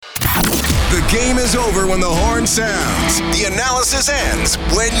The game is over when the horn sounds. The analysis ends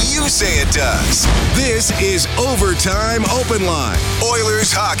when you say it does. This is Overtime Open Line.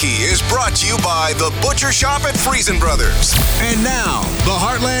 Oilers hockey is brought to you by the Butcher Shop at Friesen Brothers. And now, the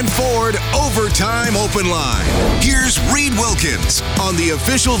Heartland Ford Overtime Open Line. Here's Reed Wilkins on the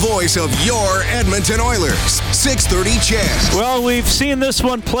official voice of your Edmonton Oilers. 630 CHED. Well, we've seen this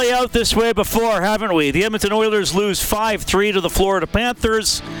one play out this way before, haven't we? The Edmonton Oilers lose 5-3 to the Florida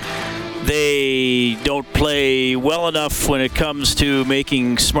Panthers. They don't play well enough when it comes to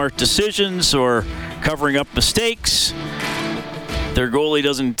making smart decisions or covering up mistakes. Their goalie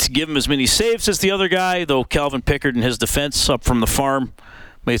doesn't give them as many saves as the other guy, though Calvin Pickard in his defense up from the farm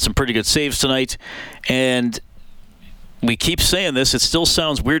made some pretty good saves tonight. And we keep saying this. It still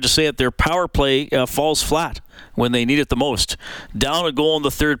sounds weird to say it. Their power play falls flat when they need it the most. Down a goal in the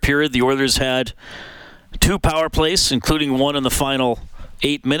third period, the Oilers had 2 power plays, including one in the final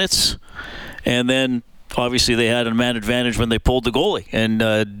 8 minutes. And then, obviously, they had a man advantage when they pulled the goalie and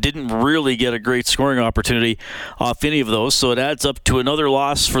didn't really get a great scoring opportunity off any of those. So it adds up to another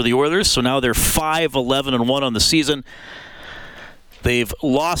loss for the Oilers. So now they're 5-11-1 on the season. They've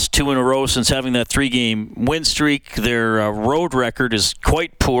lost 2 in a row since having that 3-game win streak. Their road record is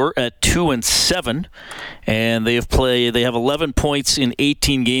quite poor at 2-7, and they have 11 points in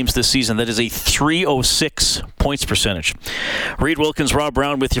 18 games this season. That is a .306 points percentage. Reed Wilkins, Rob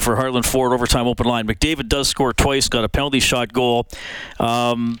Brown with you for Heartland Ford Overtime Open Line. McDavid does score twice, got a penalty shot goal.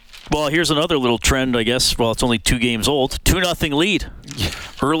 Well, here's another little trend, I guess. Well, it's only 2 games old. 2-0 lead.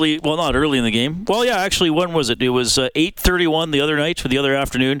 Early, well, not early in the game. Well, yeah, actually, when was it? It was 8:31 the other night for the other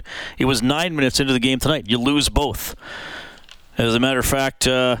afternoon. It was 9 minutes into the game tonight. You lose both. As a matter of fact,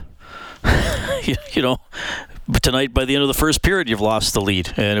 you know, tonight by the end of the first period, you've lost the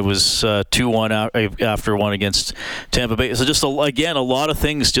lead. And it was 2-1 after one against Tampa Bay. So just, again, a lot of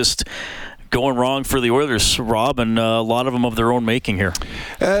things just going wrong for the Oilers, Rob, and a lot of them of their own making here.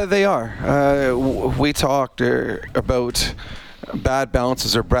 They are. We talked about bad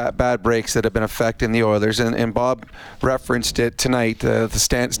bounces or bad breaks that have been affecting the Oilers, and Bob referenced it tonight, the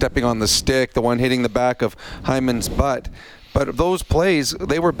stepping on the stick, the one hitting the back of Hyman's butt. But those plays,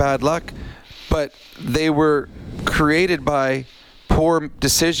 they were bad luck, but they were created by poor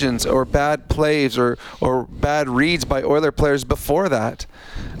decisions or bad plays or bad reads by Oiler players before that.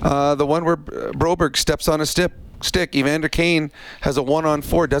 The one where Broberg steps on a stick, Evander Kane has a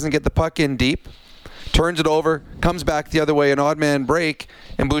 1-on-4, doesn't get the puck in deep, turns it over, comes back the other way, an odd man break,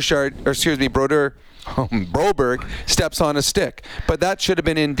 and Broberg steps on a stick. But that should have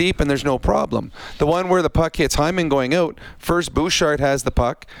been in deep, and there's no problem. The one where the puck hits Hyman going out, first Bouchard has the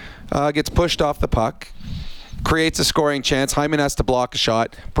puck, gets pushed off the puck, creates a scoring chance. Hyman has to block a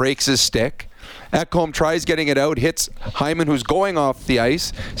shot, breaks his stick. Ekholm tries getting it out, hits Hyman, who's going off the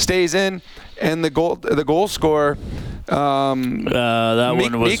ice, stays in, and the goal scorer, that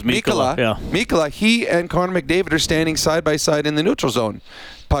one was Mikkola. Yeah. Mikkola, he and Connor McDavid are standing side by side in the neutral zone.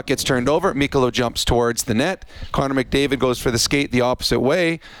 Puck gets turned over. Mikkola jumps towards the net. Connor McDavid goes for the skate the opposite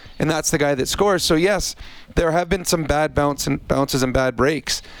way, and that's the guy that scores. So yes, there have been some bad bounces and bad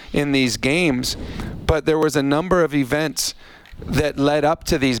breaks in these games, but there was a number of events that led up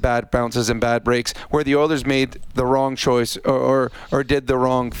to these bad bounces and bad breaks where the Oilers made the wrong choice or did the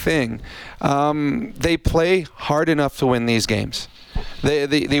wrong thing. They play hard enough to win these games.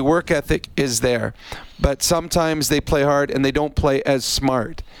 The work ethic is there, but sometimes they play hard and they don't play as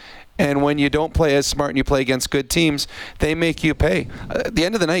smart. And when you don't play as smart and you play against good teams, they make you pay. At the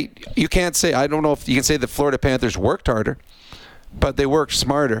end of the night, you can't say, I don't know if you can say the Florida Panthers worked harder, but they worked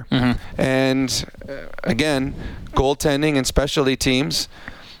smarter. Mm-hmm. And again, goaltending and specialty teams,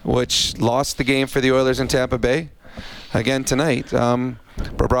 which lost the game for the Oilers in Tampa Bay. Again tonight,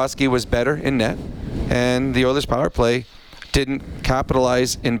 Bobrovsky was better in net, and the Oilers power play didn't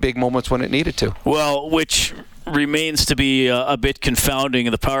capitalize in big moments when it needed to. Well, which remains to be a bit confounding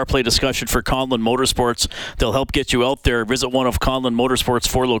in the power play discussion for Conlon Motorsports. They'll help get you out there. Visit one of Conlon Motorsports'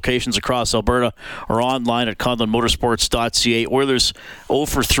 4 locations across Alberta or online at conlonmotorsports.ca. Oilers 0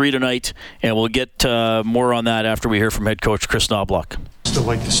 for 3 tonight, and we'll get more on that after we hear from head coach Chris Knobloch. Still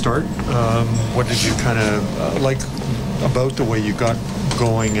like the start. What did you kind of like about the way you got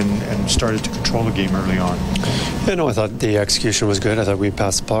going and started to control the game early on? Yeah, no, I thought the execution was good. I thought we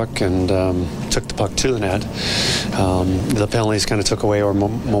passed the puck and took the puck to the net. The penalties kind of took away our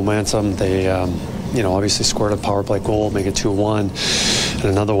momentum. They, obviously scored a power play goal, make it 2-1, and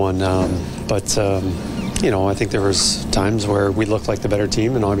another one. I think there was times where we looked like the better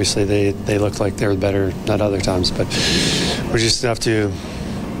team, and obviously they looked like they were better at other times. But we just have to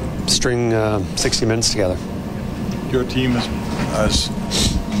string 60 minutes together. Your team has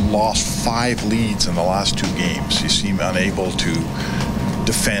lost 5 leads in the last 2 games. You seem unable to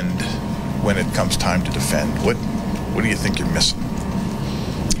defend when it comes time to defend. What do you think you're missing?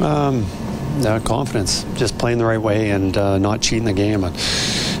 Confidence, just playing the right way and not cheating the game. And,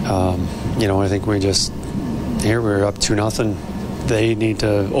 I think we're up 2-0. They need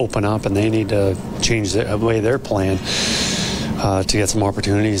to open up and they need to change the way they're playing to get some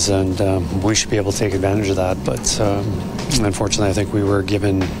opportunities, and we should be able to take advantage of that. But unfortunately, I think we were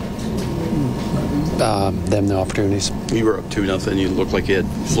given them the opportunities. You were up 2-0. You looked like you had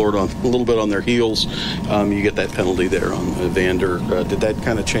Florida a little bit on their heels. You get that penalty there on Vander. Did that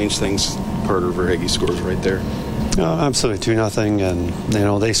kind of change things? Carter Verhaeghe scores right there. Absolutely, 2-0,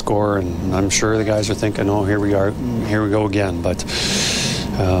 and they score, and I'm sure the guys are thinking, "Oh, here we go again." But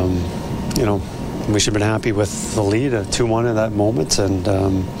we should have been happy with the lead at 2-1 at that moment, and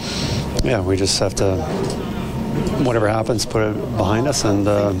we just have to, whatever happens, put it behind us and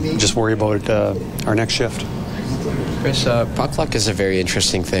just worry about our next shift. Chris, puck luck is a very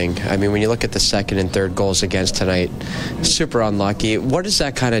interesting thing. I mean, when you look at the second and third goals against tonight, super unlucky. What does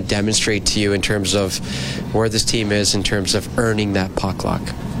that kind of demonstrate to you in terms of where this team is in terms of earning that puck luck?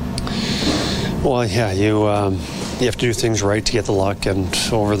 Well, yeah, you have to do things right to get the luck, and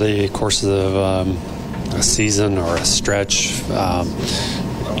over the course of a season or a stretch,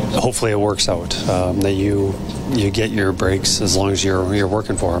 hopefully it works out, that you get your breaks as long as you're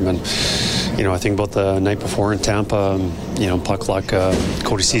working for them. And I think about the night before in Tampa, puck luck,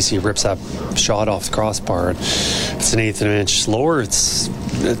 Cody Ceci rips that shot off the crossbar. And it's an eighth of an inch lower, it's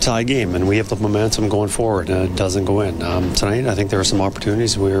a tie game, and we have the momentum going forward, and it doesn't go in. Tonight, I think there were some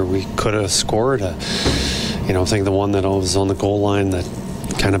opportunities where we could have scored. I think the one that was on the goal line that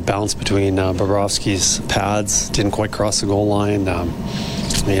kind of bounced between Bobrovsky's pads, didn't quite cross the goal line. I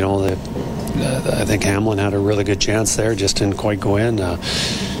think Hamlin had a really good chance there, just didn't quite go in.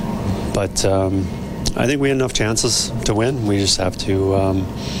 But I think we had enough chances to win. We just have to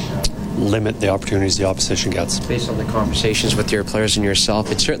limit the opportunities the opposition gets. Based on the conversations with your players and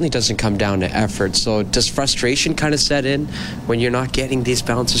yourself, it certainly doesn't come down to effort. So does frustration kind of set in when you're not getting these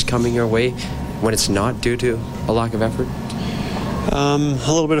bounces coming your way, when it's not due to a lack of effort? A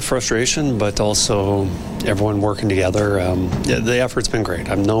little bit of frustration, but also everyone working together. The effort's been great.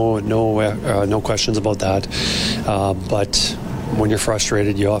 I have no questions about that. But when you're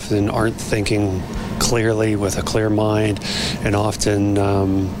frustrated, you often aren't thinking clearly with a clear mind, and often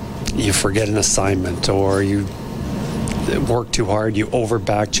you forget an assignment, or you work too hard, you over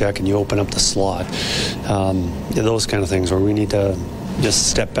back check and you open up the slot. Those kind of things where we need to just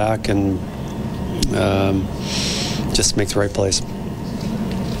step back and just make the right plays.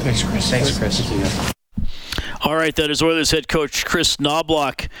 Thanks, Chris. All right, that is Oilers head coach Chris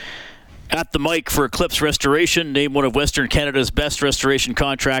Knobloch at the mic for Eclipse Restoration, named one of Western Canada's best restoration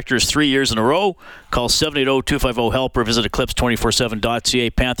contractors 3 years in a row. Call 780-250-HELP or visit eclipse247.ca.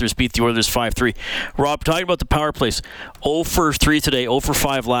 Panthers beat the Oilers 5-3. Rob, talking about the power plays, 0 for 3 today, 0 for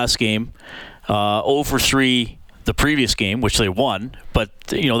 5 last game, 0 for 3 the previous game, which they won. But,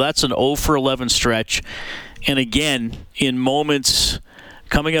 that's an 0 for 11 stretch. And again, in moments,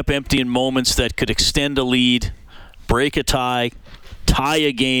 coming up empty in moments that could extend a lead, break a tie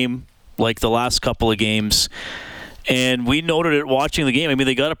a game, like the last couple of games. And we noted it watching the game. I mean,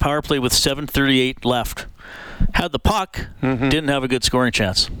 they got a power play with 7:38 left. Had the puck, didn't have a good scoring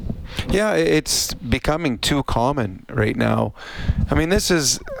chance. Yeah, it's becoming too common right now. I mean, this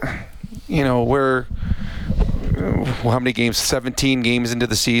is, we're how many games? 17 games into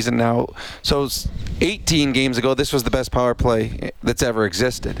the season now. So 18 games ago, this was the best power play that's ever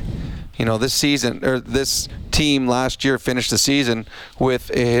existed. This season, or this team last year finished the season with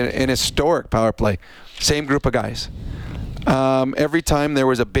an historic power play. Same group of guys. Every time there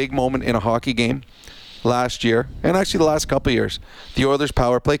was a big moment in a hockey game last year, and actually the last couple of years, the Oilers'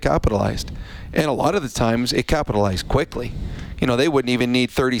 power play capitalized. And a lot of the times, it capitalized quickly. They wouldn't even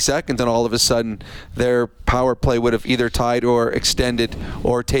need 30 seconds, and all of a sudden, their power play would have either tied or extended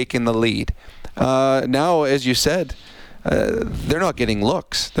or taken the lead. Now, as you said, they're not getting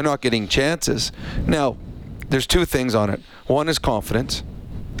looks. They're not getting chances. Now, there's two things on it. One is confidence.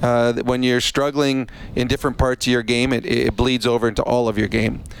 When you're struggling in different parts of your game, it bleeds over into all of your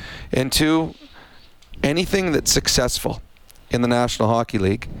game. And two, anything that's successful in the National Hockey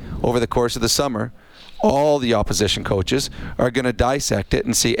League over the course of the summer, all the opposition coaches are going to dissect it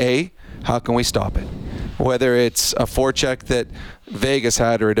and see, A, how can we stop it? Whether it's a forecheck that Vegas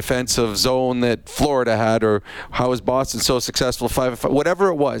had or a defensive zone that Florida had, or how was Boston so successful 5-5, whatever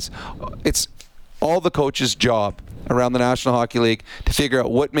it was, it's all the coach's job around the National Hockey League to figure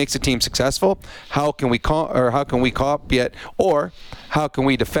out what makes a team successful, how can we copy it, or how can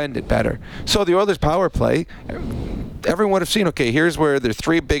we defend it better. So the Oilers' power play, everyone would have seen, okay, here's where their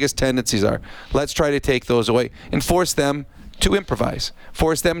three biggest tendencies are. Let's try to take those away and force them to improvise,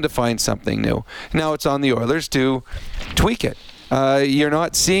 force them to find something new. Now it's on the Oilers to tweak it. You're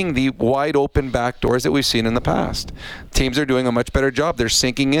not seeing the wide open back doors that we've seen in the past. Teams are doing a much better job. They're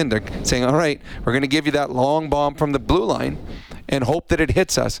sinking in. They're saying, all right, we're going to give you that long bomb from the blue line and hope that it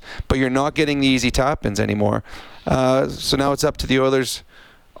hits us. But you're not getting the easy tap-ins anymore. So now it's up to the Oilers'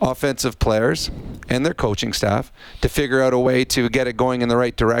 offensive players and their coaching staff to figure out a way to get it going in the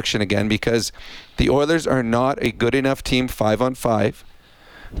right direction again, because the Oilers are not a good enough team 5-on-5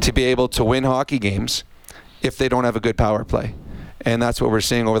 to be able to win hockey games if they don't have a good power play. And that's what we're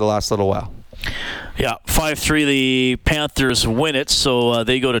seeing over the last little while. Yeah, 5-3, the Panthers win it, so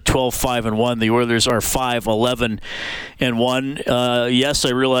they go to 12-5-1. The Oilers are 5-11-1. Yes,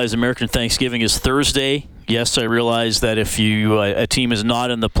 I realize American Thanksgiving is Thursday. Yes, I realize that if a team is not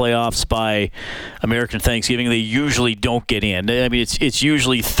in the playoffs by American Thanksgiving, they usually don't get in. I mean, it's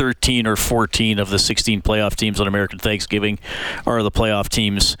usually 13 or 14 of the 16 playoff teams on American Thanksgiving are the playoff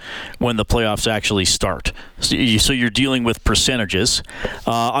teams when the playoffs actually start. So you're dealing with percentages.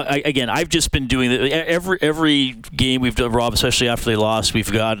 Again, I've just been doing every game we've done, Rob, especially after they lost, we've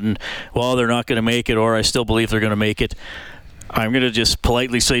gotten, well, they're not going to make it, or I still believe they're going to make it. I'm going to just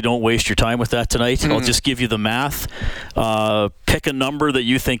politely say don't waste your time with that tonight. Mm-hmm. I'll just give you the math. Pick a number that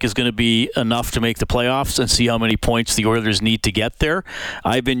you think is going to be enough to make the playoffs and see how many points the Oilers need to get there.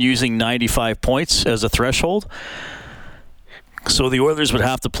 I've been using 95 points as a threshold. So the Oilers would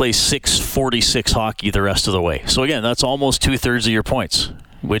have to play 646 hockey the rest of the way. So again, that's almost 2/3 of your points,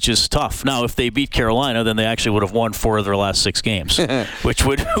 which is tough. Now, if they beat Carolina, then they actually would have won 4 of their last 6 games, which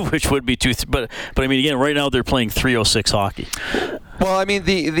would be two. But I mean, again, right now they're playing 306 hockey. Well, I mean,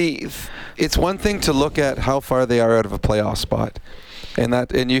 it's one thing to look at how far they are out of a playoff spot,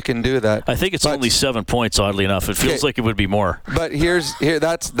 and you can do that. I think it's only 7 points. Oddly enough, it feels like it would be more. But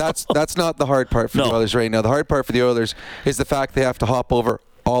that's not the hard part for the Oilers right now. The hard part for the Oilers is the fact they have to hop over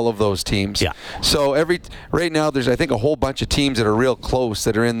all of those teams. Yeah. So right now there's, I think, a whole bunch of teams that are real close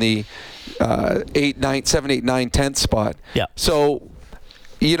that are in the 8, 9, 7, 8, 9, 10th spot. Yeah. So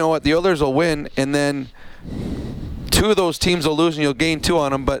you know what? The Oilers will win, and then 2 of those teams will lose, and you'll gain 2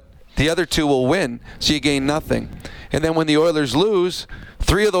 on them, but the other 2 will win, so you gain nothing. And then when the Oilers lose,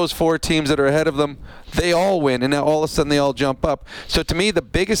 3 of those 4 teams that are ahead of them, they all win, and now all of a sudden they all jump up. So to me, the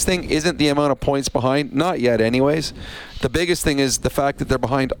biggest thing isn't the amount of points behind, not yet anyways. The biggest thing is the fact that they're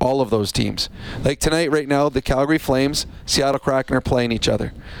behind all of those teams. Like tonight, right now, the Calgary Flames, Seattle Kraken are playing each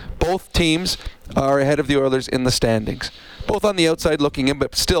other. Both teams are ahead of the Oilers in the standings. Both on the outside looking in,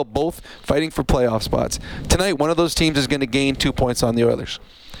 but still both fighting for playoff spots. Tonight, one of those teams is going to gain 2 points on the Oilers.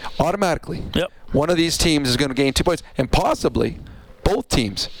 Automatically. Yep. One of these teams is going to gain 2 points, and possibly both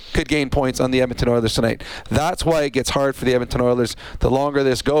teams could gain points on the Edmonton Oilers tonight. That's why it gets hard for the Edmonton Oilers the longer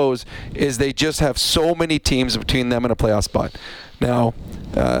this goes, is they just have so many teams between them and a playoff spot. Now,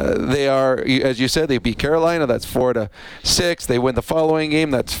 they are, as you said, they beat Carolina. That's 4-6. They win the following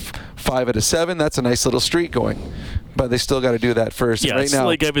game. That's 5-7. That's a nice little streak going. But they still got to do that first. Yeah, right it's now,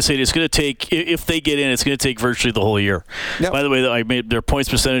 like I've been saying, it's going to take, if they get in, it's going to take virtually the whole year. Yep. By the way, I made their points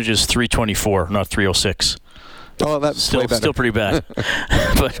percentage is .324, not .306. Oh, that's still pretty bad.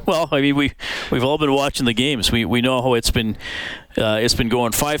 But well, I mean, we've all been watching the games. We know how it's been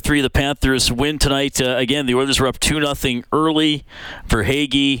going. 5-3. The Panthers win tonight. Again, the Oilers were up 2-0 early.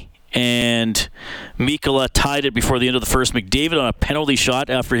 Verhaeghe and Mikkola tied it before the end of the first. McDavid on a penalty shot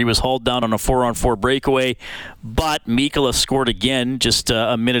after he was hauled down on a 4-on-4 breakaway. But Mikkola scored again just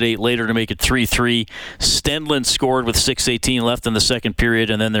a minute 8 later to make it 3-3. Stenlund scored with 6:18 left in the second period,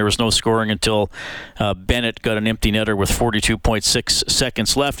 and then there was no scoring until Bennett got an empty netter with 42.6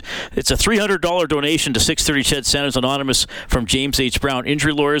 seconds left. It's a $300 donation to 630 Ched Sanders Anonymous from James H. Brown.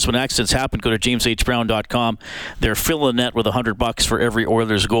 Injury lawyers, when accidents happen, go to jameshbrown.com. They're filling the net with $100 for every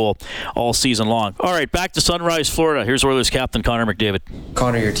Oilers goal all season long. All right, back to Sunrise, Florida. Here's Oilers captain Connor McDavid.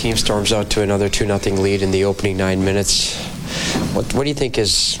 Connor, your team storms out to another 2-0 lead in the opening 9 minutes. What do you think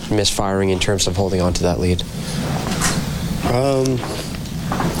is misfiring in terms of holding on to that lead? I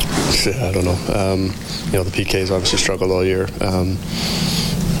don't know. The PKs obviously struggled all year, for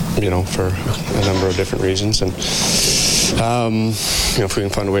a number of different reasons. And, if we can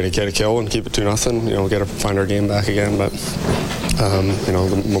find a way to get a kill and keep it 2-0, we'll find our game back again. But,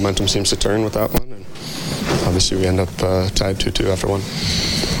 the momentum seems to turn with that one. And obviously we end up tied 2-2 after one.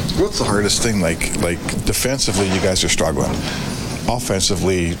 What's the hardest thing? Like defensively, you guys are struggling.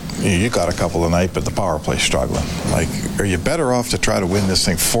 offensively, you got a couple tonight, but the power play's struggling. Like, are you better off to try to win this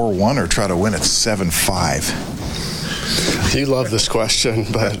thing 4-1 or try to win it 7-5? You love this question,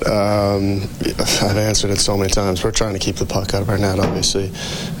 but I've answered it so many times. We're trying to keep the puck out of our net, obviously.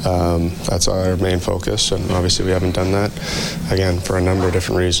 That's our main focus, and obviously we haven't done that, again, for a number of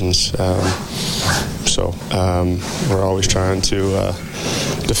different reasons. So we're always trying to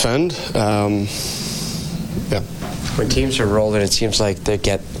defend. Yeah. When teams are rolling, it seems like they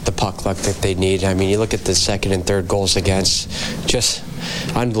get the puck luck that they need. I mean, you look at the second and third goals against, just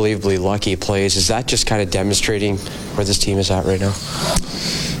unbelievably lucky plays. Is that just kind of demonstrating where this team is at right now?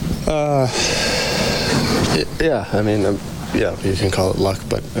 Yeah, I mean, yeah, you can call it luck,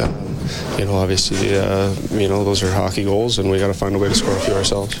 but obviously, those are hockey goals, and we got to find a way to score a few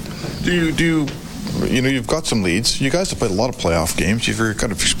ourselves. You've got some leads. You guys have played a lot of playoff games. You're a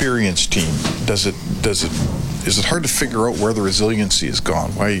kind of experienced team. Is it hard to figure out where the resiliency has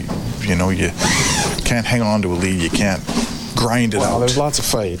gone? Why, you can't hang on to a lead. You can't grind it out. There's lots of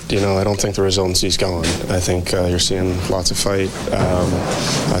fight. I don't think the resiliency's gone. I think you're seeing lots of fight.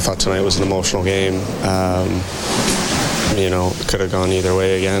 I thought tonight was an emotional game. Could have gone either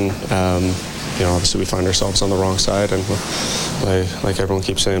way again. Obviously we find ourselves on the wrong side, and like everyone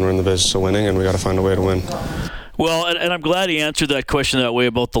keeps saying, we're in the business of winning, and we got to find a way to win. Well, and I'm glad he answered that question that way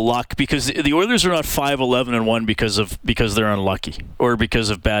about the luck, because the Oilers are not 5-11-1 because they're unlucky or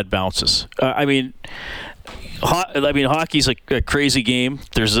because of bad bounces. Hockey's a crazy game.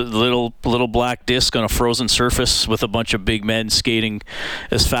 There's a little black disc on a frozen surface with a bunch of big men skating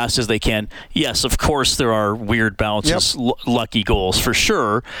as fast as they can. Yes, of course there are weird bounces, lucky goals for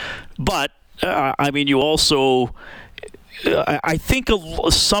sure, but you also. I think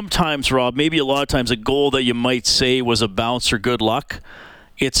sometimes, Rob, maybe a lot of times, a goal that you might say was a bounce or good luck,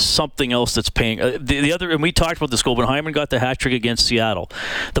 it's something else that's paying. The other, and we talked about this goal when Hyman got the hat trick against Seattle.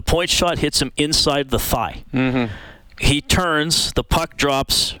 The point shot hits him inside the thigh. Mm-hmm. He turns, the puck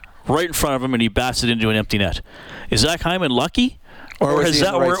drops right in front of him, and he bats it into an empty net. Is Zach Hyman lucky, or has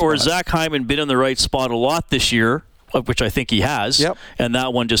Zach Hyman been in the right spot a lot this year? Which I think he has, and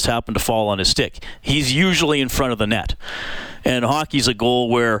that one just happened to fall on his stick. He's usually in front of the net. And hockey's a goal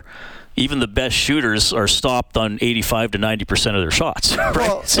where even the best shooters are stopped on 85 to 90% of their shots. Right?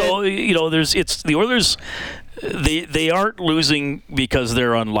 Well, so, the Oilers, they aren't losing because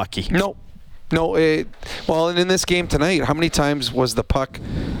they're unlucky. No. And in this game tonight, how many times was the puck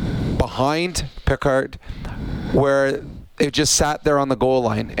behind Pickard where it just sat there on the goal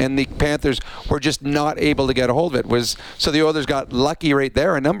line, and the Panthers were just not able to get a hold of it? So the Oilers got lucky right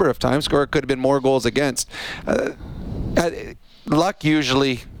there a number of times, or it could have been more goals against. Luck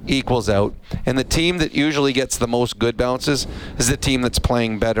usually equals out, and the team that usually gets the most good bounces is the team that's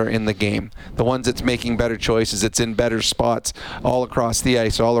playing better in the game. The ones that's making better choices, it's in better spots all across the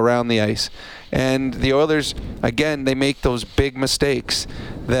ice, all around the ice. And the Oilers, again, they make those big mistakes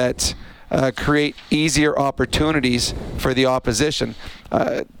that create easier opportunities for the opposition.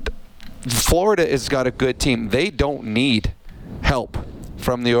 Florida has got a good team. They don't need help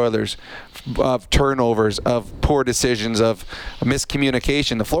from the Oilers of turnovers, of poor decisions, of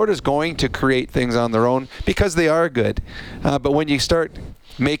miscommunication. The Florida's going to create things on their own because they are good. But when you start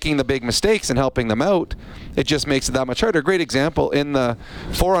making the big mistakes and helping them out, it just makes it that much harder. A great example, in the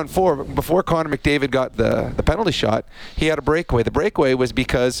 4-on-4, before Connor McDavid got the penalty shot, he had a breakaway. The breakaway was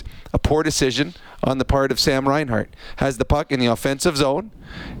because a poor decision on the part of Sam Reinhart. Has the puck in the offensive zone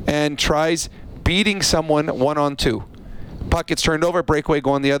and tries beating someone 1-on-2. Puck gets turned over, breakaway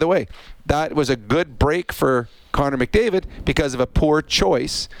going the other way. That was a good break for Connor McDavid because of a poor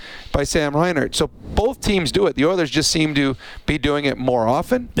choice by Sam Reinhart. So both teams do it. The Oilers just seem to be doing it more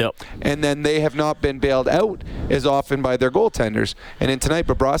often. Yep. And then they have not been bailed out as often by their goaltenders. And in tonight,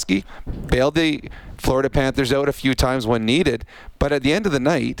 Bobrovsky bailed the Florida Panthers out a few times when needed. But at the end of the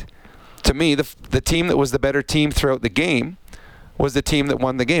night, to me, the team that was the better team throughout the game was the team that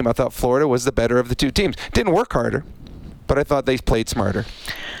won the game. I thought Florida was the better of the two teams. Didn't work harder, but I thought they played smarter.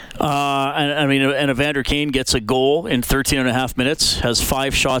 And Evander Kane gets a goal in 13 and a half minutes, has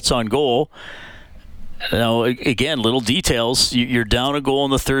 5 shots on goal. Now, again, little details. You're down a goal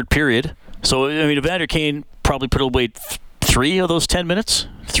in the third period. So, Evander Kane probably put away 3 of those 10 minutes,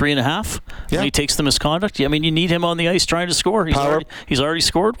 3.5. Yeah. When he takes the misconduct. You need him on the ice trying to score. He's already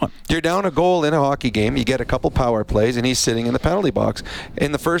scored one. You're down a goal in a hockey game. You get a couple power plays, and he's sitting in the penalty box.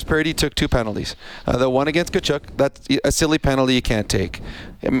 In the first period, he took 2 penalties. The one against Tkachuk, that's a silly penalty you can't take.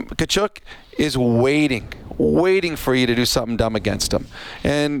 Tkachuk is waiting for you to do something dumb against him.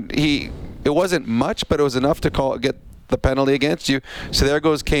 And it wasn't much, but it was enough to get the penalty against you. So there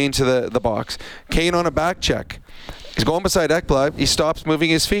goes Kane to the box. Kane on a back check. He's going beside Ekblad. He stops moving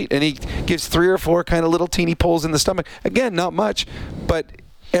his feet, and he gives 3 or 4 kind of little teeny pulls in the stomach. Again, not much, but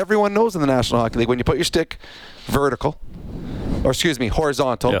everyone knows in the National Hockey League when you put your stick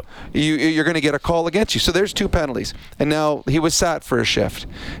horizontal, yep, you're going to get a call against you. So there's 2 penalties. And now he was sat for a shift.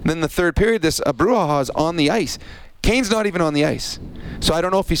 And then the third period, this Brouhaha is on the ice. Kane's not even on the ice. So I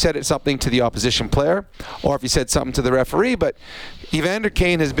don't know if he said something to the opposition player or if he said something to the referee, but Evander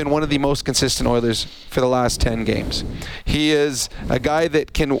Kane has been one of the most consistent Oilers for the last 10 games. He is a guy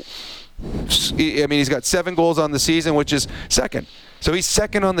that he's got 7 goals on the season, which is second. So he's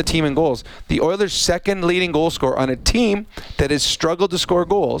second on the team in goals. The Oilers' second leading goal scorer on a team that has struggled to score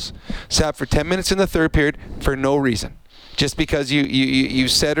goals sat for 10 minutes in the third period for no reason. Just because you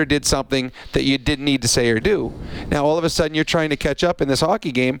said or did something that you didn't need to say or do. Now, all of a sudden, you're trying to catch up in this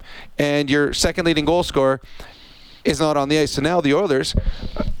hockey game, and your second leading goal scorer is not on the ice. So now the Oilers,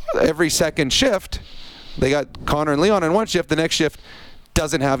 every second shift, they got Connor and Leon in one shift. The next shift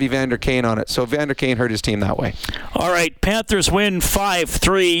doesn't have Evander Kane on it. So Evander Kane hurt his team that way. All right, Panthers win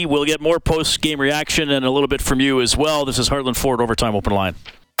 5-3. We'll get more post-game reaction and a little bit from you as well. This is Heartland Ford Overtime Open Line.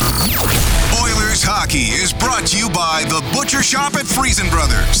 Oilers hockey is brought to you by the Butcher Shop at Friesen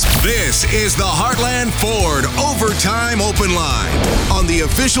Brothers. This is the Heartland Ford Overtime Open Line on the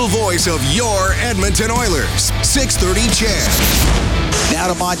official voice of your Edmonton Oilers. 630 CHED. Now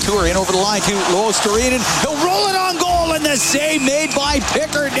to Montour, in over the line to Losterinen. He'll roll it on goal, and the save made by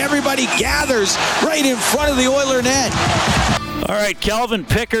Pickard. Everybody gathers right in front of the Oiler net. All right, Calvin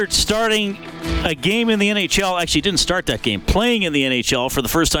Pickard starting a game in the NHL. Actually, didn't start that game. Playing in the NHL for the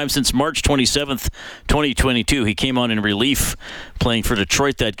first time since March 27th, 2022. He came on in relief playing for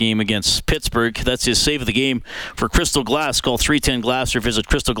Detroit that game against Pittsburgh. That's his save of the game for Crystal Glass. Call 310-GLASS or visit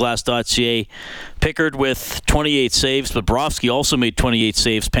crystalglass.ca. Pickard with 28 saves. Bobrovsky also made 28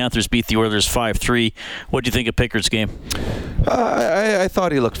 saves. Panthers beat the Oilers 5-3. What do you think of Pickard's game? I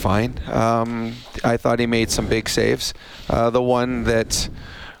thought he looked fine. I thought he made some big saves. The one that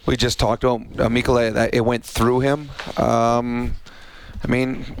we just talked about, Mikkola, it went through him.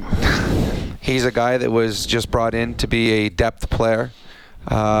 He's a guy that was just brought in to be a depth player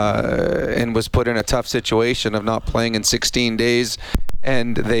and was put in a tough situation of not playing in 16 days.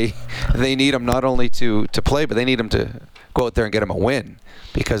 And they need him not only to play, but they need him to go out there and get him a win.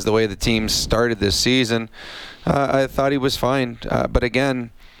 Because the way the team started this season, I thought he was fine. But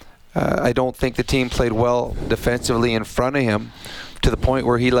again, I don't think the team played well defensively in front of him to the point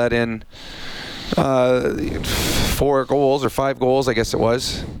where he let in 4 goals or 5 goals, I guess it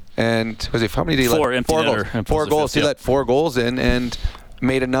was. And how many did he let? 4 goals. 4 goals. He let 4 goals in and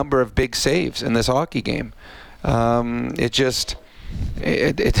made a number of big saves in this hockey game. It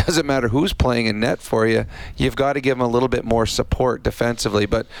doesn't matter who's playing in net for you. You've got to give him a little bit more support defensively.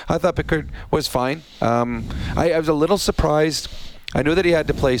 But I thought Pickard was fine. I was a little surprised. I knew that he had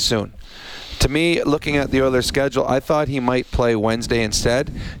to play soon. To me, looking at the Oilers' schedule, I thought he might play Wednesday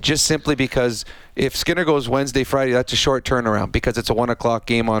instead, just simply because if Skinner goes Wednesday, Friday, that's a short turnaround because it's a 1 o'clock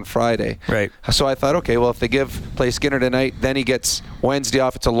game on Friday. Right. So I thought, okay, well, if they play Skinner tonight, then he gets Wednesday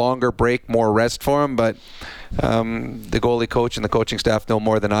off. It's a longer break, more rest for him, but the goalie coach and the coaching staff know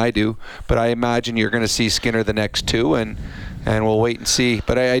more than I do. But I imagine you're going to see Skinner the next 2, and we'll wait and see.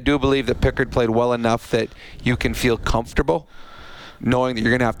 But I do believe that Pickard played well enough that you can feel comfortable knowing that you're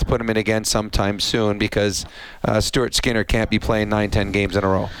going to have to put him in again sometime soon because Stuart Skinner can't be playing 9-10 games in a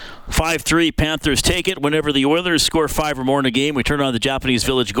row. 5-3, Panthers take it. Whenever the Oilers score 5 or more in a game, we turn on the Japanese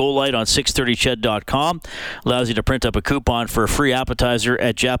Village goal light on 630ched.com. Allows you to print up a coupon for a free appetizer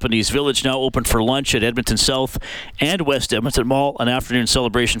at Japanese Village, now open for lunch at Edmonton South and West Edmonton Mall. An afternoon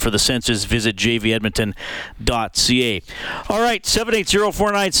celebration for the senses. Visit jvedmonton.ca. All right,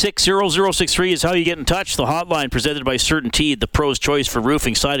 780-496-0063 is how you get in touch. The hotline presented by CertainTeed, the pro's choice for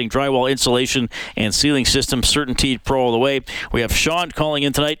roofing, siding, drywall, insulation, and ceiling systems. CertainTeed Pro all the way. We have Sean calling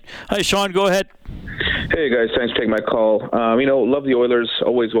in tonight. Hi, Sean. Go ahead. Hey, guys. Thanks for taking my call. Love the Oilers.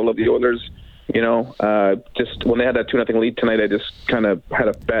 Always will love the Oilers. Just when they had that 2-0 lead tonight, I just kind of had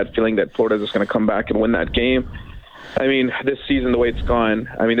a bad feeling that Florida's just going to come back and win that game. This season, the way it's gone,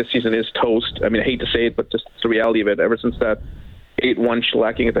 this season is toast. I hate to say it, but just the reality of it. Ever since that 8-1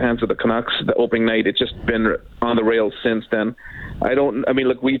 shellacking at the hands of the Canucks, the opening night, it's just been on the rails since then.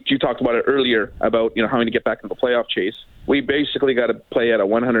 You talked about it earlier about, having to get back into the playoff chase. We basically got to play at a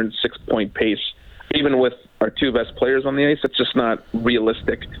 106-point pace. Even with our 2 best players on the ice, it's just not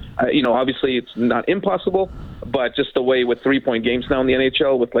realistic. Obviously it's not impossible, but just the way with 3-point games now in the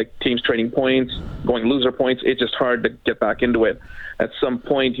NHL, with teams trading points, going loser points, it's just hard to get back into it. At some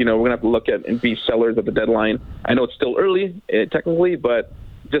point, we're going to have to look at and be sellers at the deadline. I know it's still early, technically, but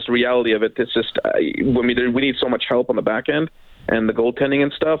just the reality of it. It's just we need so much help on the back end and the goaltending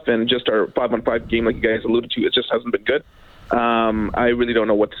and stuff, and just our 5-on-5 game, like you guys alluded to, it just hasn't been good. I really don't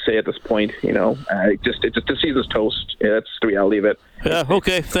know what to say at this point. The season's toast. Yeah, that's the reality of it. Yeah,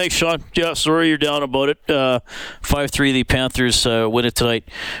 okay. Thanks, Sean. Yeah, sorry you're down about it. 5-3, the Panthers win it tonight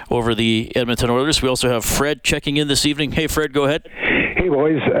over the Edmonton Oilers. We also have Fred checking in this evening. Hey, Fred, go ahead. Hey,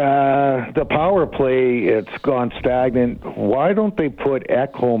 boys. The power play, it's gone stagnant. Why don't they put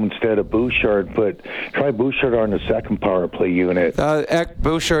Ekholm instead of Bouchard? Try Bouchard on the second power play unit.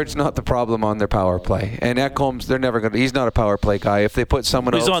 Bouchard's not the problem on their power play. And Ekholm's, he's not a power play guy. If they put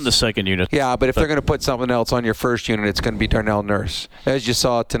someone else... He's on the second unit. Yeah, but if they're going to put someone else on your first unit, it's going to be Darnell Nurse. As you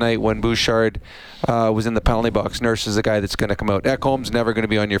saw tonight when Bouchard was in the penalty box, Nurse is the guy that's going to come out. Ekholm's never going to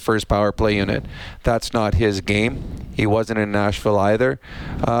be on your first power play unit. That's not his game. He wasn't in Nashville either.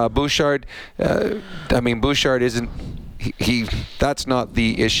 Bouchard, Bouchard isn't... That's not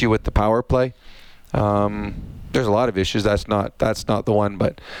the issue with the power play. There's a lot of issues. That's not the one,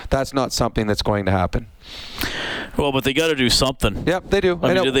 but that's not something that's going to happen. Well, but they got to do something. Yep, they do.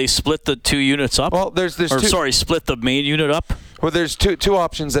 I mean, do they split the two units up? Well, split the main unit up? Well, there's two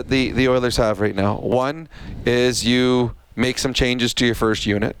options that the Oilers have right now. One is you make some changes to your first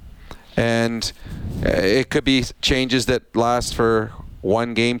unit, and it could be changes that last for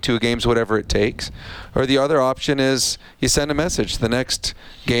 1 game, 2 games, whatever it takes. Or the other option is you send a message. The next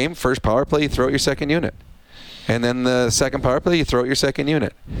game, first power play, you throw out your second unit. And then the second power play, you throw out your second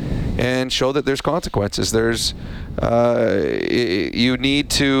unit. And show that there's consequences. You need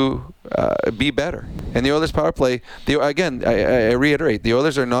to be better. And the Oilers power play, I reiterate, the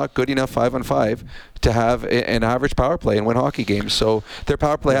Oilers are not good enough 5-on-5 to have an average power play and win hockey games. So their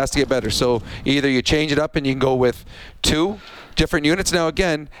power play has to get better. So either you change it up and you can go with 2 different units. Now,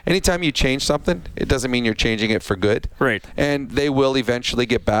 again, anytime you change something, it doesn't mean you're changing it for good. Right. And they will eventually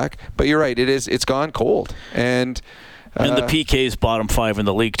get back. But you're right, it's gone cold. And the PK's bottom 5 in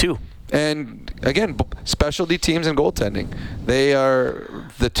the league, too. And, again, specialty teams and goaltending. They are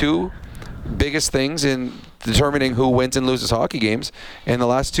the 2 biggest things in determining who wins and loses hockey games. In the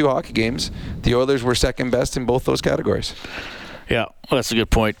last 2 hockey games, the Oilers were second best in both those categories. Yeah, that's a good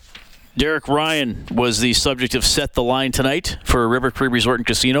point. Derek Ryan was the subject of Set the Line tonight for River Cree Resort and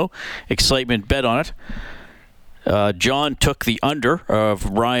Casino. Excitement bet on it. John took the under of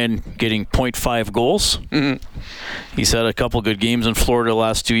Ryan getting 0.5 goals. Mm-hmm. He's had a couple good games in Florida the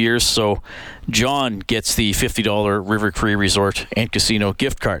last 2 years, so John gets the $50 River Cree Resort and Casino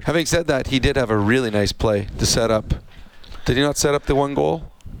gift card. Having said that, he did have a really nice play to set up. Did he not set up the 1 goal?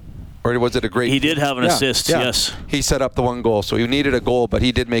 Or was it a great... He did have an assist, yes. He set up the 1 goal, so he needed a goal, but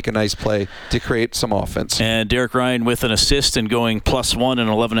he did make a nice play to create some offense. And Derek Ryan with an assist and going +1 in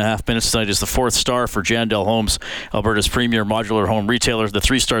 11.5 minutes tonight is the 4th star for Jandel Homes, Alberta's premier modular home retailer. The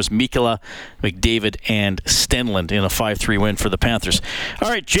 3 stars, Mikela, McDavid, and Stenlund in a 5-3 win for the Panthers. All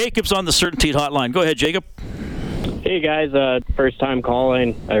right, Jacob's on the Certainty Hotline. Go ahead, Jacob. Hey, guys. First time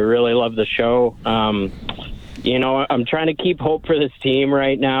calling. I really love the show. I'm trying to keep hope for this team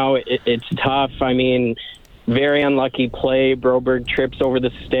right now. It's tough. I mean, very unlucky play. Broberg trips over the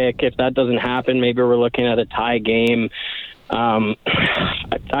stick. If that doesn't happen, maybe we're looking at a tie game. I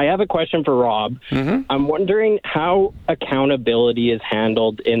have a question for Rob. Mm-hmm. I'm wondering how accountability is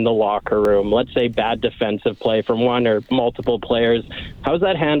handled in the locker room. Let's say bad defensive play from one or multiple players. How is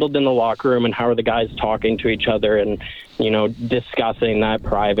that handled in the locker room, and how are the guys talking to each other and, discussing that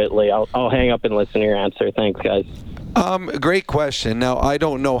privately? I'll hang up and listen to your answer. Thanks, guys. Great question. Now, I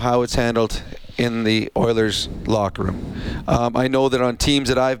don't know how it's handled in the Oilers locker room. I know that on teams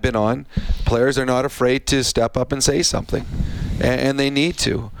that I've been on, players are not afraid to step up and say something, and they need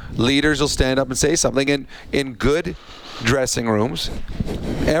to. Leaders will stand up and say something, and in good dressing rooms,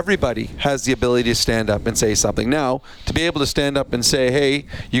 everybody has the ability to stand up and say something. Now, to be able to stand up and say, hey,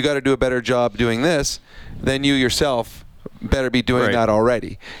 you got to do a better job doing this, then you yourself better be doing that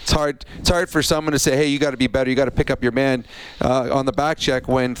already. It's hard for someone to say, hey, you got to be better, you got to pick up your man on the back check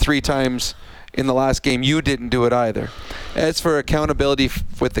when 3 times in the last game you didn't do it either. As for accountability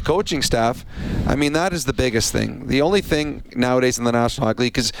with the coaching staff, I mean, that is the biggest thing. The only thing nowadays in the National Hockey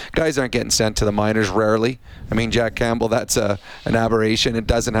League, because guys aren't getting sent to the minors rarely. I mean, Jack Campbell, that's an aberration. It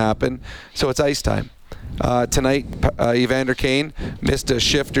doesn't happen. So it's ice time. Tonight, Evander Kane missed a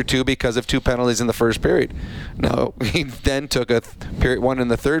shift or 2 because of 2 penalties in the first period. Now, he then took a one in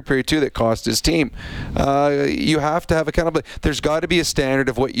the third period too that cost his team. You have to have accountability. There's got to be a standard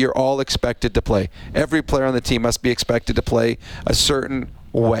of what you're all expected to play. Every player on the team must be expected to play a certain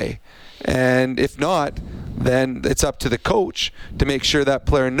way. And if not, then it's up to the coach to make sure that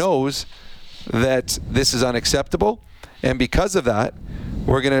player knows that this is unacceptable. And because of that,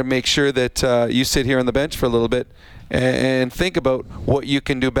 we're going to make sure that you sit here on the bench for a little bit and think about what you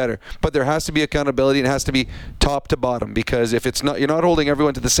can do better. But there has to be accountability, and it has to be top to bottom, because if it's not, you're not holding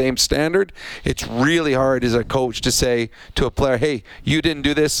everyone to the same standard, it's really hard as a coach to say to a player, hey, you didn't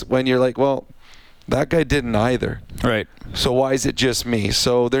do this, when you're like, well, that guy didn't either. Right. So why is it just me?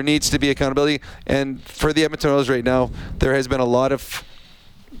 So there needs to be accountability. And for the Edmonton Oilers right now, there has been a lot of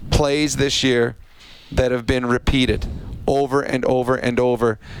plays this year that have been repeated over and over and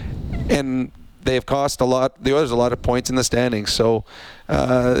over. And they've cost the Oilers a lot of points in the standings. So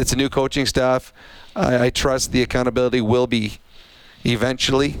it's a new coaching staff. I trust the accountability will be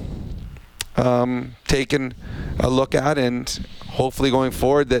eventually taken a look at, and hopefully going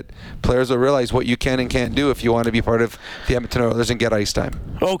forward that players will realize what you can and can't do if you want to be part of the Edmonton Oilers and get ice time.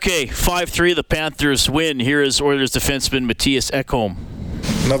 Okay, 5-3, the Panthers win. Here is Oilers defenseman Matthias Ekholm.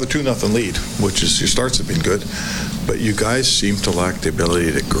 Another 2-0 lead, which is, your starts have been good, but you guys seem to lack the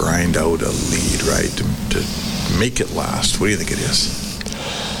ability to grind out a lead, right? To make it last. What do you think it is?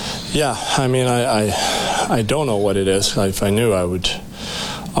 Yeah, I mean, I don't know what it is. If I knew, I would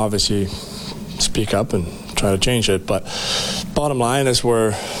obviously speak up and try to change it. But bottom line is we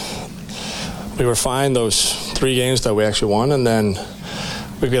were fine those 3 games that we actually won, and then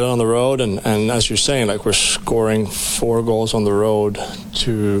we get on the road, and as you're saying, like, we're scoring 4 goals on the road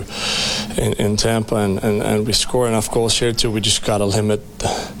in Tampa, and we score enough goals here too. We just got to limit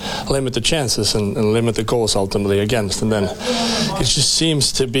the chances and limit the goals ultimately against. And then it just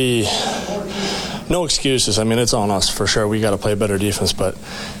seems to be no excuses. I mean, it's on us for sure. We got to play better defense, but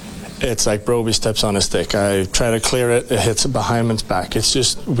it's like Broby steps on a stick. I try to clear it, it hits behind his back. It's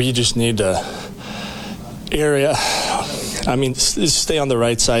just, we just need to area. I mean, stay on the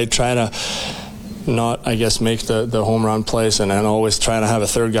right side, try to not, I guess, make the home run plays, and always trying to have a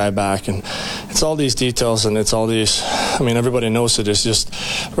third guy back. And it's all these details, and it's all these, I mean, everybody knows it. It's just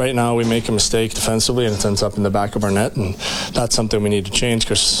right now we make a mistake defensively, and it ends up in the back of our net, and that's something we need to change,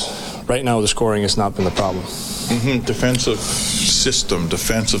 because right now the scoring has not been the problem. Defensive system,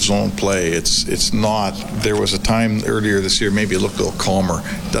 defensive zone play. It's not. There was a time earlier this year, maybe it looked a little calmer.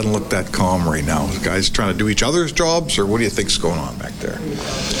 It doesn't look that calm right now. The guys trying to do each other's jobs, or what do you think's going on back there?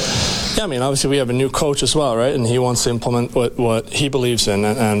 Yeah, I mean, obviously we have a new coach as well, right? And he wants to implement what he believes in,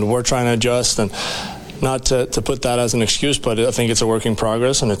 and we're trying to adjust, and not to put that as an excuse, but I think it's a work in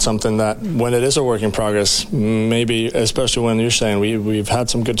progress, and it's something that when it is a work in progress, maybe, especially when you're saying we've had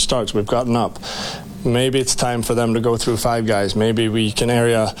some good starts, we've gotten up. Maybe it's time for them to go through 5 guys. Maybe we can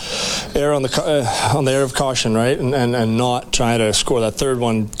err on the air of caution, right? And not try to score that third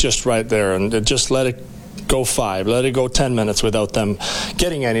one just right there, and just let it go 5. Let it go 10 minutes without them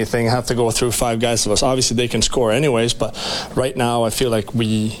getting anything. Have to go through 5 guys of us. Obviously, they can score anyways, but right now I feel like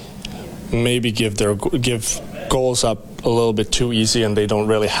we maybe give goals up a little bit too easy, and they don't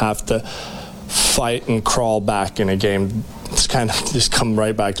really have to fight and crawl back in a game. It's kind of just come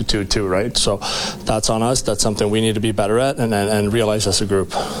right back to 2-2, right? So that's on us. That's something we need to be better at and realize as a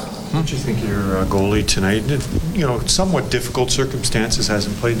group. What do you think of your goalie tonight? You know, somewhat difficult circumstances,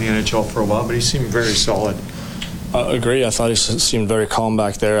 hasn't played in the NHL for a while, but he seemed very solid. I agree. I thought he seemed very calm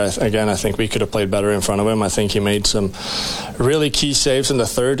back there. I think we could have played better in front of him. I think he made some really key saves in the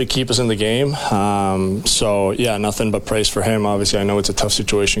third to keep us in the game. So, yeah, nothing but praise for him. Obviously, I know it's a tough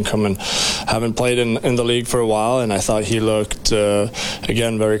situation coming. Haven't played in the league for a while, and I thought he looked,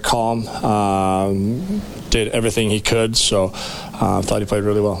 again, very calm. Did everything he could, so I thought he played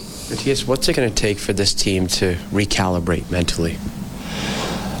really well. Matthias, what's it going to take for this team to recalibrate mentally?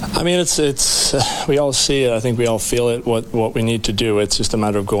 I mean, it's we all see it. I think we all feel it, what we need to do. It's just a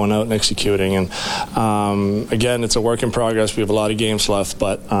matter of going out and executing. And, again, it's a work in progress. We have a lot of games left,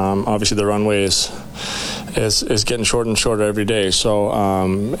 but obviously the runway is getting shorter and shorter every day.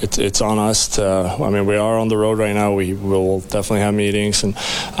 So it's on us to, I mean, we are on the road right now. We will definitely have meetings and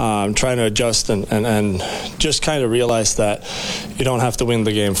trying to adjust and just kind of realize that you don't have to win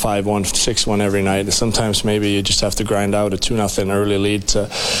the game 5-1, 6-1 every night. Sometimes maybe you just have to grind out a 2-0 early lead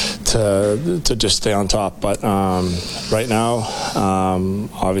to just stay on top. But right now,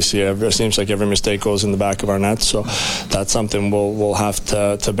 obviously, it seems like every mistake goes in the back of our net. So that's something we'll have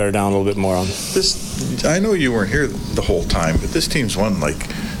to bear down a little bit more on. I know you weren't here the whole time, but this team's won like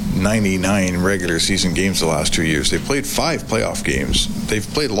 99 regular season games the last 2 years. They've played 5 playoff games. They've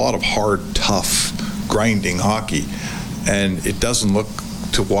played a lot of hard, tough, grinding hockey, and it doesn't look,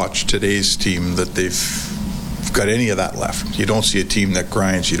 to watch today's team, that they've got any of that left. You don't see a team that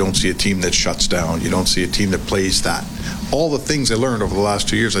grinds. You don't see a team that shuts down. You don't see a team that plays that. All the things I learned over the last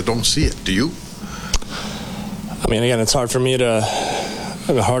 2 years, I don't see it. Do you? I mean, again, it's hard for me to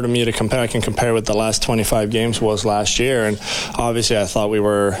hard of me to compare. I can compare with the last 25 games was last year, and obviously I thought we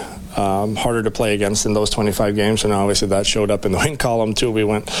were harder to play against in those 25 games, and obviously that showed up in the win column too. We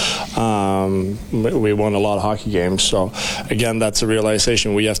won a lot of hockey games. So again, that's a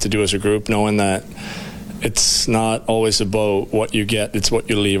realization we have to do as a group, knowing that it's not always about what you get, it's what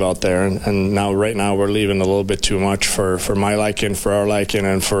you leave out there. And right now we're leaving a little bit too much for my liking, for our liking,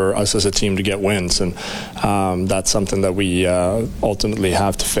 and for us as a team to get wins. And that's something that we ultimately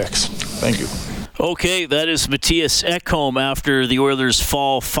have to fix. Thank you. Okay, that is Matthias Ekholm after the Oilers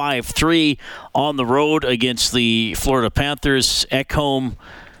fall 5-3 on the road against the Florida Panthers. Ekholm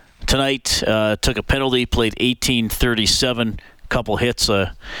tonight took a penalty, played 18:37. Couple hits,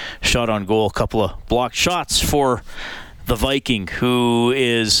 a shot on goal, a couple of blocked shots for the Viking, who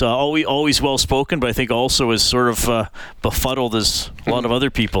is always well-spoken, but I think also is sort of befuddled as a lot of other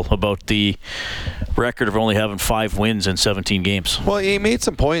people about the record of only having 5 wins in 17 games. Well, he made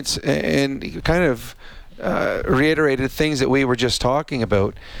some points and he kind of reiterated things that we were just talking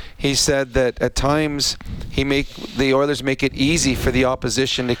about. He said that at times the Oilers make it easy for the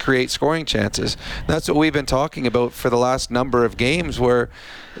opposition to create scoring chances. That's what we've been talking about for the last number of games, where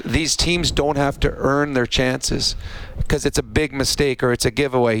these teams don't have to earn their chances because it's a big mistake or it's a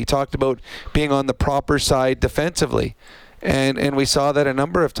giveaway. He talked about being on the proper side defensively. And we saw that a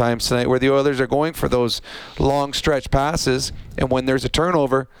number of times tonight where the Oilers are going for those long stretch passes, and when there's a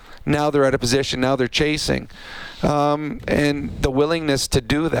turnover, now they're at a position, now they're chasing. And the willingness to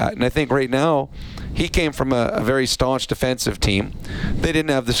do that. And I think right now, he came from a very staunch defensive team. They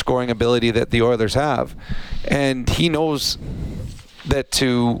didn't have the scoring ability that the Oilers have. And he knows that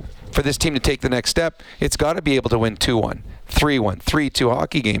for this team to take the next step, it's got to be able to win 2-1. 3-1, 3-2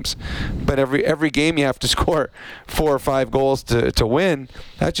 hockey games. But every game you have to score 4 or 5 goals to win.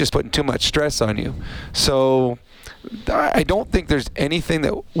 That's just putting too much stress on you. So I don't think there's anything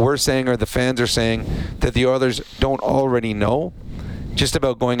that we're saying or the fans are saying that the Oilers don't already know, just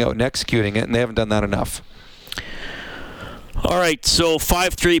about going out and executing it, and they haven't done that enough. All right, so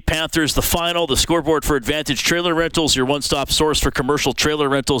 5-3 Panthers, the final. The scoreboard for Advantage Trailer Rentals, your one-stop source for commercial trailer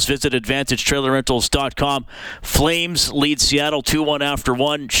rentals. Visit AdvantageTrailerRentals.com. Flames lead Seattle 2-1 after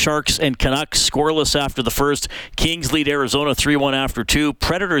 1. Sharks and Canucks scoreless after the first. Kings lead Arizona 3-1 after 2.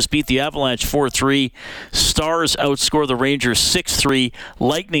 Predators beat the Avalanche 4-3. Stars outscore the Rangers 6-3.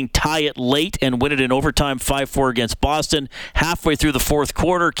 Lightning tie it late and win it in overtime 5-4 against Boston. Halfway through the fourth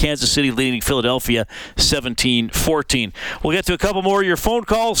quarter, Kansas City leading Philadelphia 17-14. We'll get to a couple more of your phone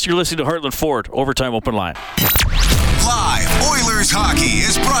calls. You're listening to Heartland Ford, Overtime Open Line. Live Oilers hockey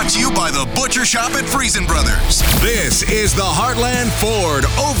is brought to you by the Butcher Shop at Friesen Brothers. This is the Heartland Ford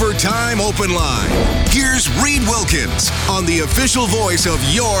Overtime Open Line. Here's Reed Wilkins on the official voice of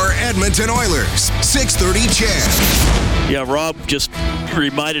your Edmonton Oilers, 630 CHED. Yeah, Rob just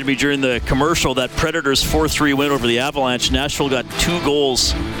reminded me during the commercial that Predators 4-3 win over the Avalanche. Nashville got 2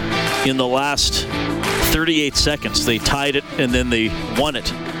 goals in the last 38 seconds. They tied it and then they won it.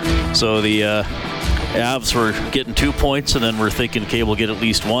 So the Avs were getting 2 points, and then we're thinking, okay, we'll get at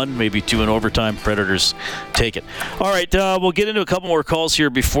least 1, maybe 2 in overtime. Predators take it. All right, we'll get into a couple more calls here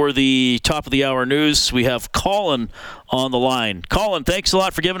before the top of the hour news. We have Colin on the line. Colin, thanks a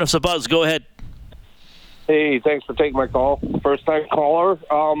lot for giving us a buzz. Go ahead. Hey, thanks for taking my call. First-time caller.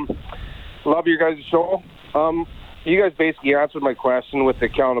 Love your guys' show. You guys basically answered my question with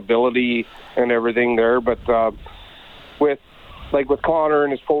accountability and everything there, but with Connor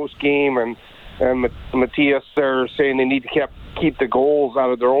and his post game and Matthias, they're saying they need to keep the goals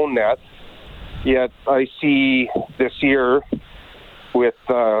out of their own net. Yet I see this year with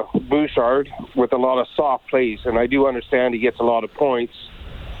Bouchard with a lot of soft plays, and I do understand he gets a lot of points,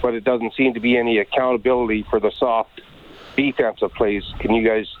 but it doesn't seem to be any accountability for the soft defensive plays. Can you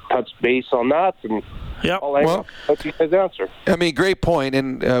guys touch base on that? And well, let you guys answer. I mean, great point,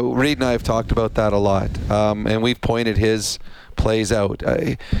 and Reed and I have talked about that a lot, and we've pointed his plays out.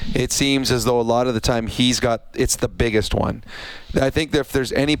 It seems as though a lot of the time it's the biggest one. I think that if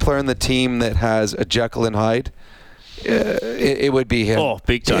there's any player in the team that has a Jekyll and Hyde, it would be him. Oh,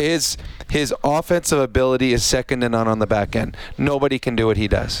 big time. His offensive ability is second to none on the back end. Nobody can do what he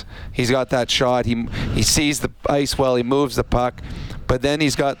does. He's got that shot. He sees the ice well. He moves the puck. But then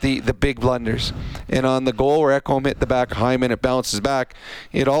he's got the big blunders. And on the goal where Ekholm hit the back of Hyman, it bounces back.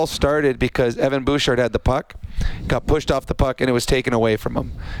 It all started because Evan Bouchard had the puck, got pushed off the puck, and it was taken away from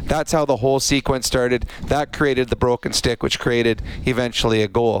him. That's how the whole sequence started. That created the broken stick, which created eventually a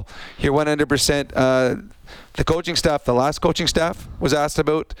goal. You're 100%. The coaching staff, the last coaching staff, was asked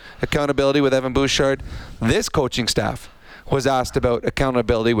about accountability with Evan Bouchard. This coaching staff was asked about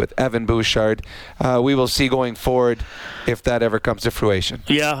accountability with Evan Bouchard. We will see going forward if that ever comes to fruition.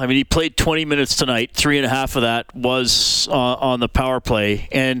 Yeah, I mean, he played 20 minutes tonight. 3.5 of that was on the power play.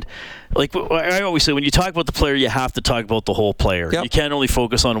 And like I always say, when you talk about the player, you have to talk about the whole player. Yep. You can't only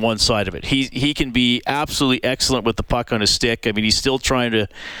focus on one side of it. He can be absolutely excellent with the puck on his stick. I mean, he's still trying to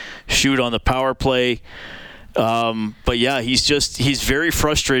shoot on the power play. But yeah, he's very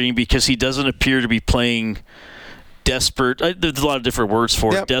frustrating because he doesn't appear to be playing desperate. There's a lot of different words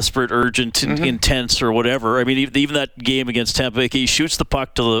for it. Desperate, urgent, intense, or whatever. I mean, even that game against Tampa Bay, he shoots the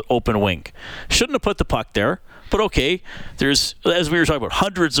puck to the open wing. Shouldn't have put the puck there. But okay, there's, as we were talking about,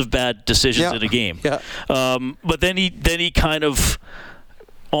 hundreds of bad decisions in a game. Yeah. But then he kind of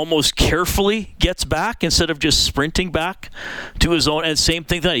almost carefully gets back instead of just sprinting back to his own. And same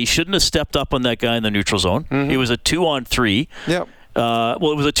thing that he shouldn't have stepped up on that guy in the neutral zone. It was a 2-on-3. Yep.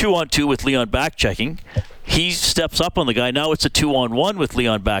 Well, it was a 2-on-2 with Leon back checking. He steps up on the guy. Now it's a 2-on-1 with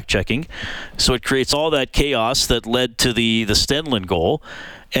Leon back checking. So it creates all that chaos that led to the Stenlund goal.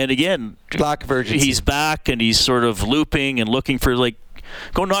 And again, lack of urgency. He's back and he's sort of looping and looking for, like,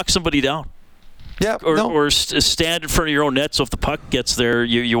 go knock somebody down. Yeah, or stand in front of your own net, so if the puck gets there,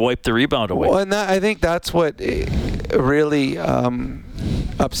 you wipe the rebound away. Well, and I think that's what really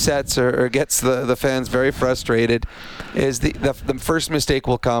upsets or gets the fans very frustrated is the first mistake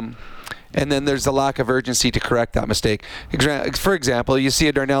will come, and then there's a lack of urgency to correct that mistake. For example, you see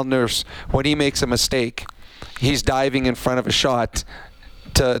a Darnell Nurse, when he makes a mistake, he's diving in front of a shot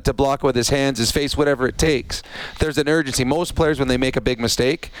to block with his hands, his face, whatever it takes. There's an urgency. Most players, when they make a big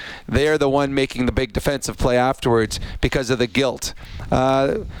mistake, they are the one making the big defensive play afterwards because of the guilt.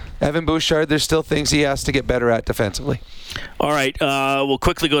 Evan Bouchard, there's still things he has to get better at defensively. All right. We'll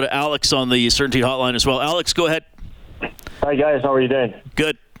quickly go to Alex on the Certainty Hotline as well. Alex, go ahead. Hi, guys. How are you doing?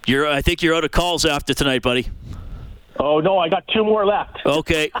 Good. I think you're out of calls after tonight, buddy. Oh, no, I got 2 more left.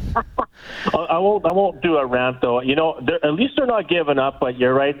 Okay. I won't do a rant, though. You know, at least they're not giving up, but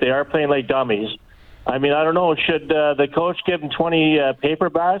you're right. They are playing like dummies. I mean, I don't know. Should the coach give them 20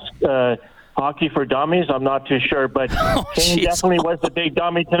 paperbacks, hockey for dummies? I'm not too sure, but Kane definitely was the big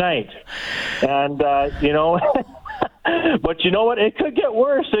dummy tonight. And, you know, but you know what? It could get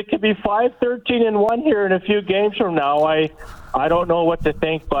worse. It could be 5-13-1 here in a few games from now. I don't know what to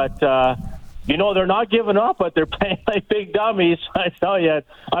think, but... you know, they're not giving up, but they're playing like big dummies. I tell you,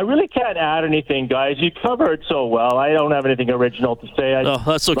 I really can't add anything, guys. You covered so well. I don't have anything original to say.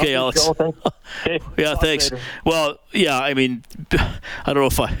 That's okay, Alex. Okay. Yeah, thanks. Later. Well, yeah, I mean, I don't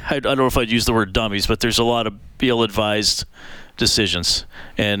know if I'd use the word dummies, but there's a lot of ill-advised decisions.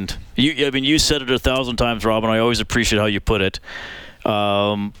 And you said it 1,000 times, Rob, and I always appreciate how you put it.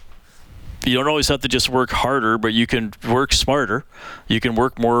 You don't always have to just work harder, but you can work smarter. You can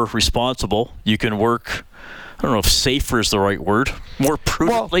work more responsible. You can work, I don't know if safer is the right word, more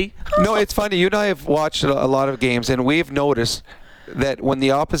prudently. Well, no, it's funny. You and I have watched a lot of games, and we've noticed that when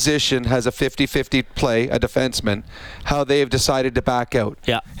the opposition has a 50-50 play, a defenseman, how they have decided to back out.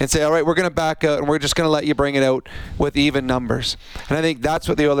 Yeah. And say, all right, we're going to back out, and we're just going to let you bring it out with even numbers. And I think that's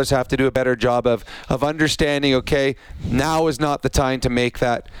what the Oilers have to do a better job of understanding, okay, now is not the time to make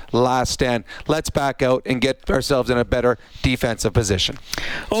that last stand. Let's back out and get ourselves in a better defensive position.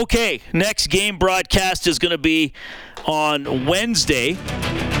 Okay, next game broadcast is going to be on Wednesday.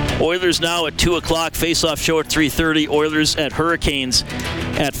 Oilers now at 2 o'clock, face-off show at 3:30. Oilers at Hurricanes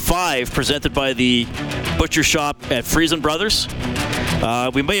at 5, presented by the Butcher Shop at Friesen Brothers.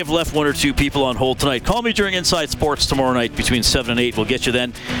 We may have left 1 or 2 people on hold tonight. Call me during Inside Sports tomorrow night between 7 and 8. We'll get you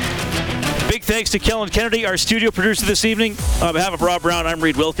then. Big thanks to Kellen Kennedy, our studio producer this evening. On behalf of Rob Brown, I'm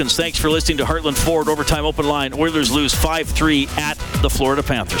Reed Wilkins. Thanks for listening to Heartland Ford Overtime Open Line. Oilers lose 5-3 at the Florida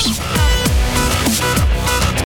Panthers.